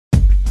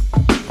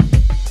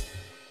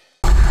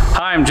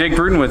Hi, I'm Jake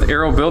Bruton with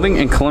Aarow Building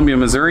in Columbia,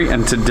 Missouri,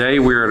 and today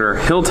we're at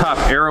our Hilltop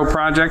Aarow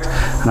project,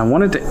 and I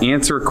wanted to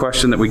answer a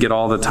question that we get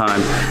all the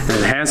time, and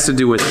it has to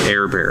do with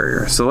air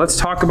barrier. So let's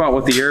talk about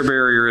what the air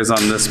barrier is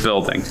on this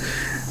building.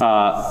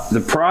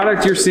 The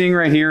product you're seeing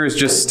right here is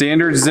just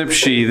standard zip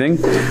sheathing.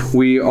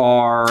 We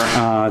are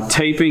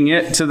taping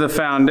it to the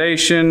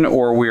foundation,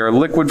 or we are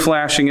liquid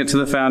flashing it to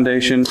the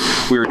foundation.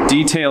 We are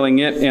detailing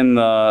it in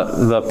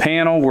the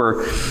panel.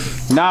 We're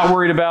not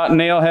worried about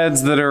nail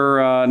heads that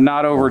are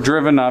not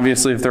overdriven.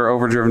 Obviously, if they're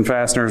overdriven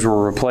fasteners,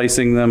 we're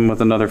replacing them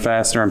with another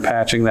fastener and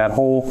patching that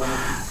hole.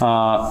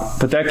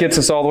 But that gets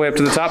us all the way up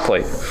to the top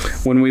plate.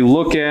 When we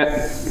look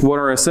at what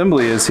our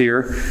assembly is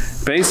here,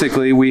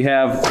 basically we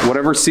have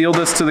whatever sealed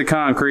this to the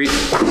concrete,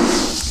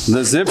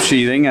 the zip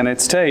sheathing and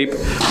its tape,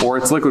 or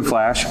its liquid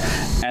flash,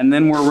 and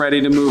then we're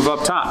ready to move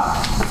up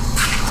top.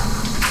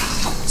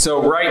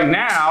 So right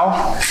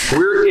now,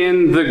 we're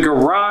in the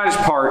garage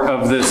part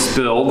of this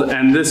build,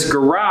 and this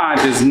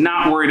garage is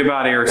not worried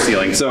about air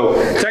sealing. So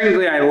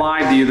technically I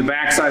lied to you. The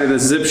backside of the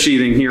zip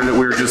sheathing here that we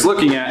were just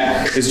looking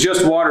at is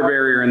just water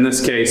barrier in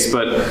this case,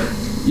 but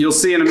you'll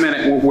see in a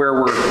minute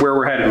where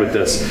we're headed with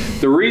this.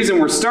 The reason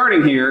we're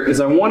starting here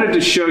is I wanted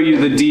to show you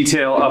the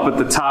detail up at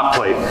the top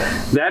plate.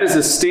 That is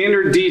a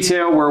standard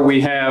detail where we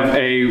have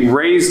a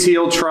raised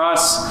heel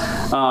truss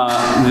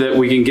that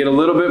we can get a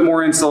little bit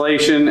more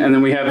insulation, and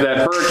then we have that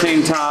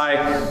hurricane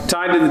tie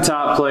tied to the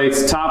top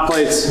plates. Top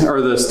plates,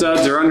 or the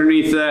studs, are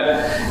underneath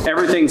that.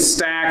 Everything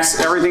stacks,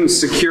 everything's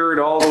secured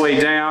all the way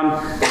down.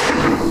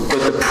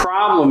 But the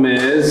problem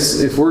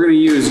is, if we're going to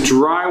use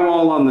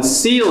drywall on the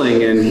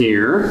ceiling in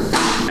here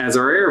as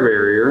our air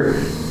barrier,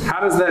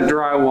 how does that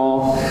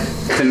drywall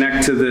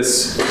connect to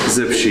this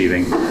zip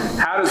sheathing?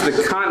 How does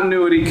the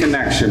continuity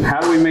connection,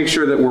 how do we make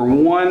sure that we're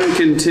one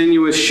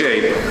continuous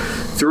shape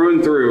through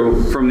and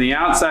through from the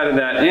outside of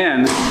that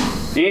end,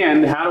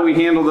 and how do we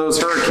handle those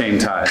hurricane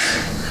ties?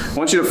 I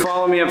want you to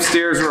follow me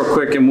upstairs real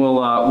quick, and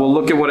we'll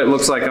look at what it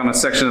looks like on a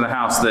section of the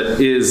house that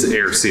is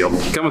air sealed.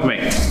 Come with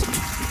me.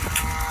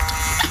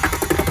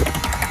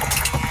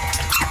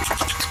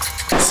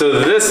 So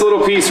this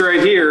little piece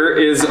right here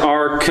is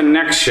our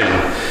connection.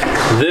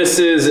 This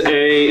is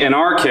in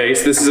our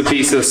case, this is a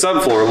piece of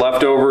subfloor,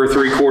 leftover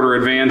 3/4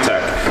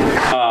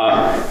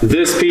 Advantech.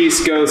 This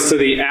piece goes to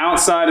the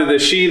outside of the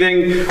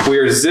sheathing. We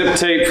are zip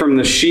taped from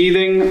the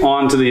sheathing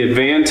onto the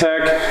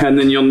Advantech, and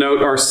then you'll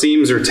note our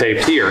seams are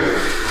taped here.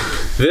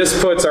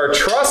 This puts our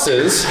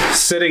trusses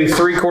sitting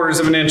 3/4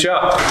 of an inch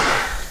up.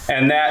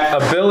 And that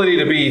ability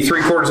to be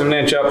 3/4 of an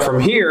inch up from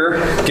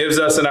here gives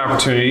us an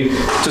opportunity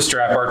to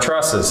strap our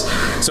trusses.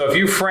 So if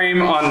you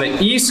frame on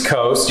the East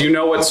Coast, you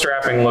know what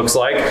strapping looks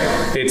like.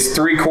 It's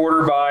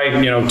 3/4 by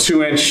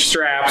 2-inch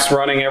straps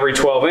running every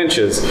 12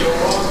 inches.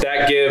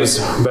 That gives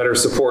better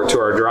support to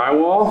our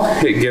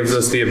drywall. It gives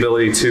us the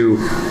ability to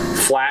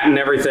flatten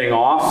everything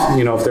off,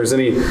 if there's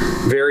any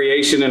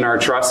variation in our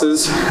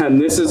trusses. And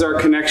this is our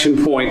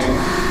connection point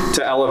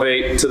to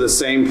elevate to the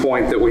same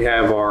point that we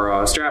have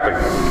our strapping.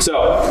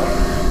 So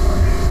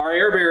our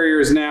air barrier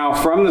is now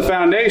from the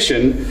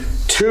foundation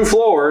 2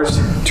 floors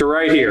to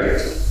right here.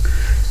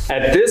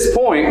 At this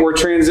point, we're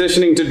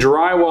transitioning to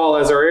drywall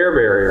as our air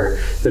barrier.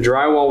 The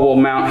drywall will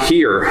mount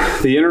here.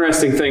 The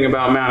interesting thing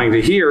about mounting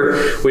to here,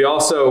 we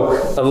also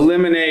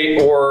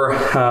eliminate or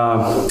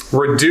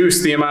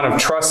reduce the amount of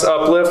truss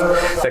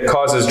uplift that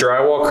causes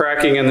drywall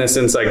cracking in this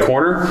inside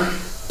corner.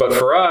 But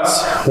for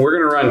us, we're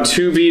going to run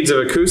 2 beads of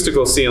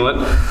acoustical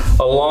sealant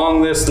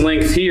along this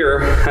length here,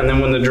 and then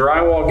when the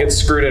drywall gets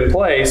screwed in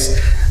place,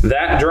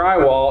 that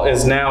drywall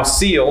is now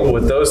sealed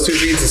with those 2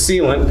 beads of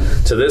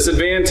sealant to this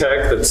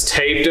Advantech that's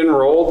taped and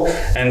rolled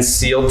and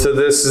sealed to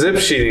this zip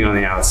sheathing on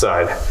the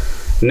outside.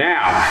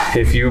 Now,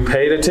 if you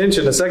paid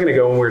attention a second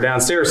ago when we were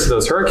downstairs to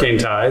those hurricane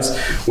ties,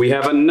 we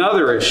have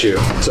another issue.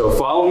 So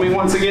follow me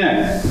once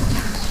again.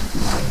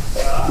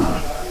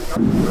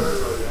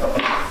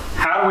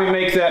 How do we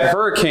make that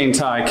hurricane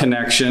tie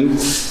connection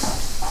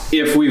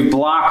if we've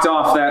blocked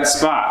off that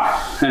spot?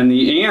 And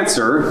the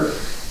answer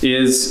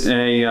is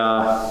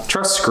a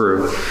truss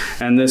screw.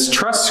 And this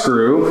truss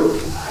screw,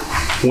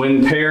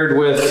 when paired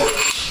with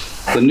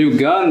the new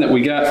gun that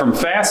we got from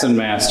Fasten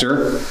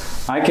Master,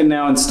 I can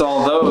now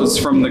install those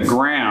from the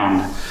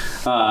ground.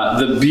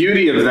 The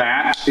beauty of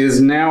that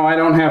is now I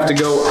don't have to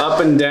go up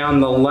and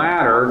down the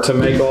ladder to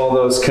make all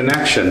those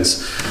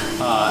connections.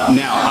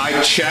 Now I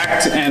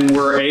checked and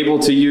we're able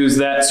to use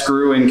that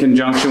screw in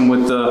conjunction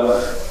with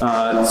the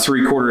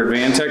 3/4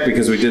 Advantech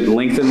because we did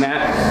lengthen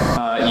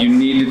that. You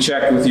need to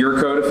check with your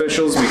code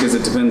officials because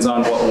it depends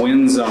on what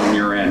wind zone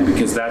you're in,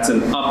 because that's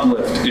an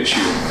uplift issue.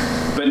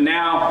 But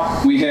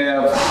now we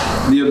have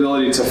the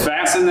ability to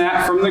fasten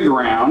that from the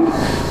ground.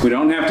 We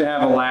don't have to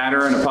have a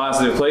ladder and a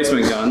positive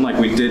placement gun like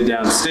we did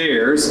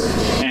downstairs.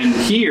 And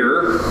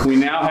here we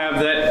now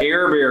have that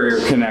air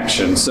barrier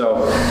connection.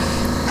 So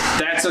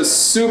that's a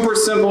super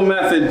simple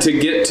method to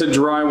get to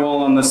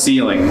drywall on the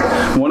ceiling.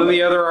 One of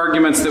the other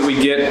arguments that we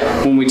get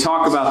when we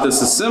talk about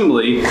this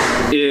assembly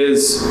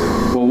is,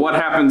 well, what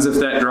happens if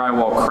that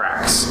drywall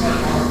cracks?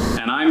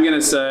 And I'm going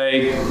going to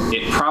say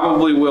it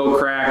probably will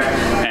crack,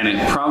 and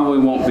it probably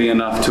won't be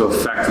enough to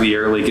affect the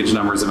air leakage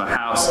numbers of a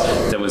house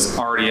that was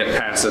already at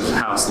passive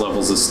house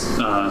levels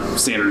of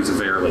standards of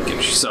air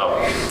leakage. So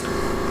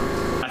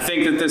I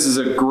think that this is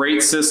a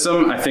great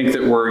system. I think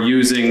that we're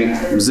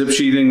using zip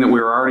sheathing that we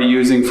were already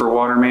using for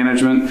water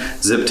management,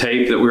 zip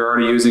tape that we were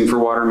already using for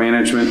water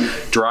management,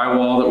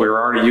 drywall that we were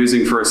already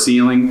using for a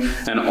ceiling,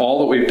 and all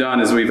that we've done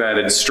is we've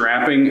added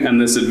strapping and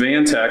this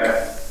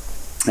Advantech.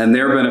 And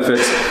their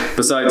benefits,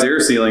 besides air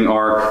sealing,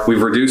 are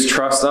we've reduced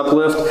truss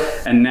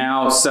uplift, and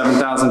now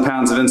 7,000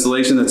 pounds of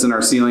insulation that's in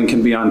our ceiling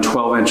can be on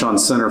 12-inch on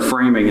center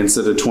framing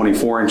instead of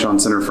 24-inch on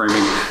center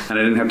framing, and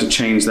I didn't have to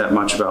change that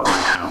much about my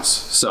house.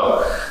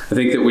 So I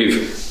think that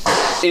we've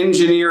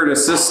engineered a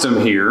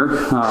system here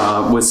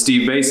with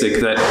Steve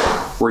Basic that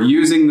we're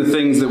using the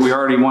things that we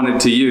already wanted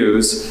to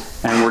use,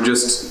 and we're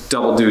just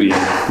double duty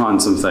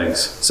on some things.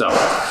 So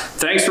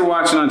thanks for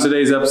watching on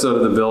today's episode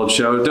of The Build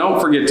Show.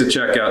 Don't forget to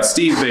check out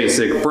Steve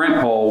Basic,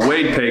 Brent Hull,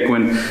 Wade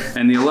Paquin,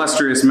 and the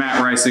illustrious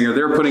Matt Reisinger.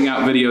 They're putting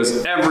out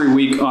videos every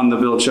week on the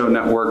Build Show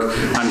Network.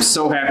 I'm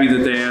so happy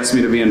that they asked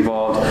me to be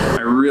involved.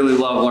 I really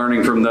love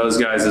learning from those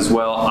guys as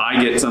well. I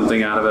get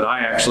something out of it. I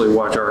actually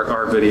watch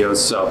our videos.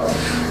 So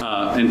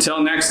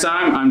until next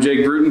time, I'm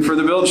Jake Bruton for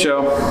The Build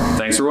Show.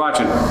 Thanks for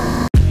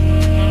watching.